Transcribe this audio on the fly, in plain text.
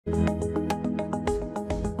Before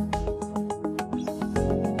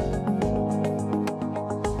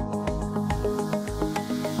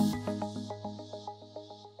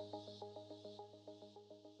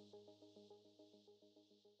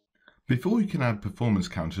you can add performance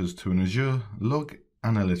counters to an Azure Log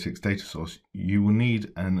Analytics data source, you will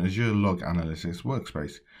need an Azure Log Analytics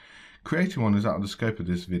workspace. Creating one is out of the scope of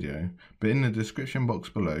this video, but in the description box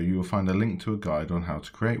below you will find a link to a guide on how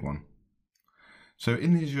to create one. So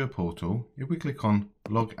in the Azure portal, if we click on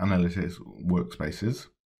Log Analytics Workspaces,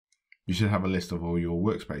 you should have a list of all your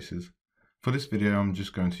workspaces. For this video, I'm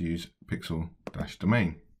just going to use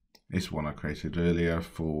pixel-domain. It's one I created earlier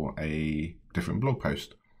for a different blog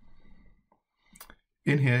post.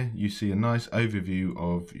 In here, you see a nice overview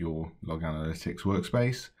of your Log Analytics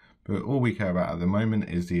workspace, but all we care about at the moment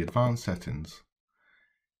is the advanced settings.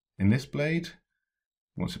 In this blade,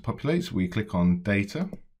 once it populates, we click on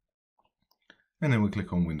Data, and then we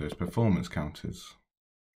click on Windows Performance Counters.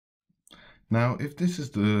 Now, if this is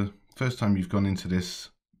the first time you've gone into this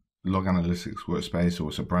Log Analytics workspace, or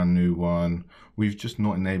it's a brand new one, we've just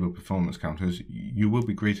not enabled performance counters, you will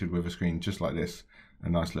be greeted with a screen just like this, a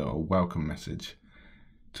nice little welcome message.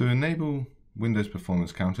 To enable Windows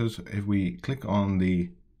Performance Counters, if we click on the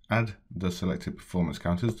Add the Selected Performance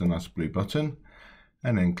Counters, the nice blue button,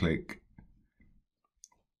 and then click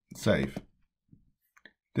Save.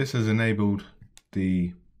 This has enabled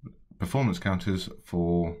the performance counters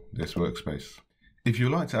for this workspace. If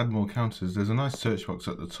you'd like to add more counters, there's a nice search box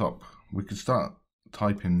at the top. We could start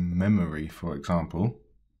typing memory, for example,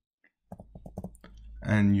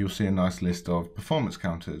 and you'll see a nice list of performance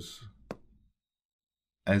counters.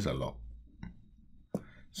 There's a lot.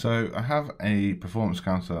 So I have a performance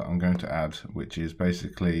counter I'm going to add, which is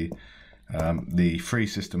basically the free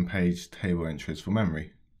system page table entries for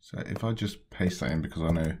memory. So if I just paste that in because I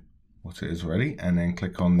know what it is already, and then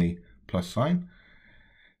click on the plus sign,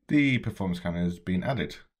 the performance counter has been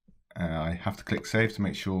added. I have to click save to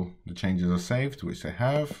make sure the changes are saved, which they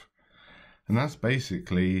have. And that's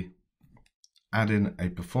basically adding a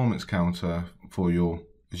performance counter for your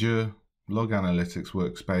Azure Log Analytics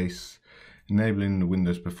workspace, enabling the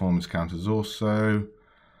Windows performance counters also.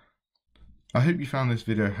 I hope you found this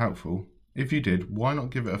video helpful. If you did, why not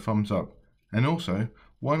give it a thumbs up? And also,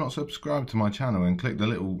 why not subscribe to my channel and click the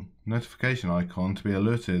little notification icon to be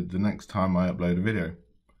alerted the next time I upload a video.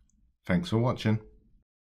 Thanks for watching.